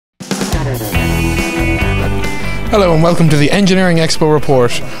Hello and welcome to the Engineering Expo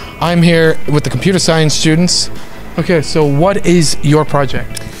report. I'm here with the computer science students. Okay, so what is your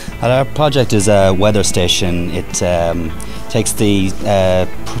project? Our project is a weather station. It takes the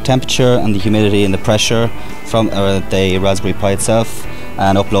temperature and the humidity and the pressure from the Raspberry Pi itself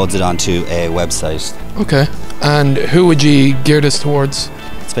and uploads it onto a website. Okay, and who would you gear this towards?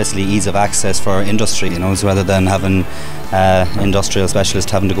 It's basically ease of access for industry, so rather than having industrial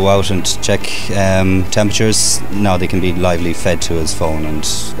specialists having to go out and check temperatures, now they can be lively fed to his phone and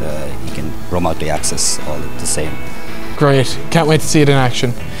he can remotely access all the same. Great, can't wait to see it in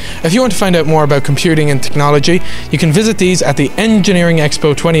action. If you want to find out more about computing and technology, you can visit these at the Engineering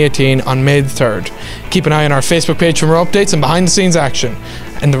Expo 2018 on May the 3rd. Keep an eye on our Facebook page for more updates and behind the scenes action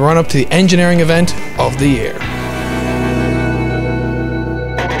in the run-up to the engineering event of the year.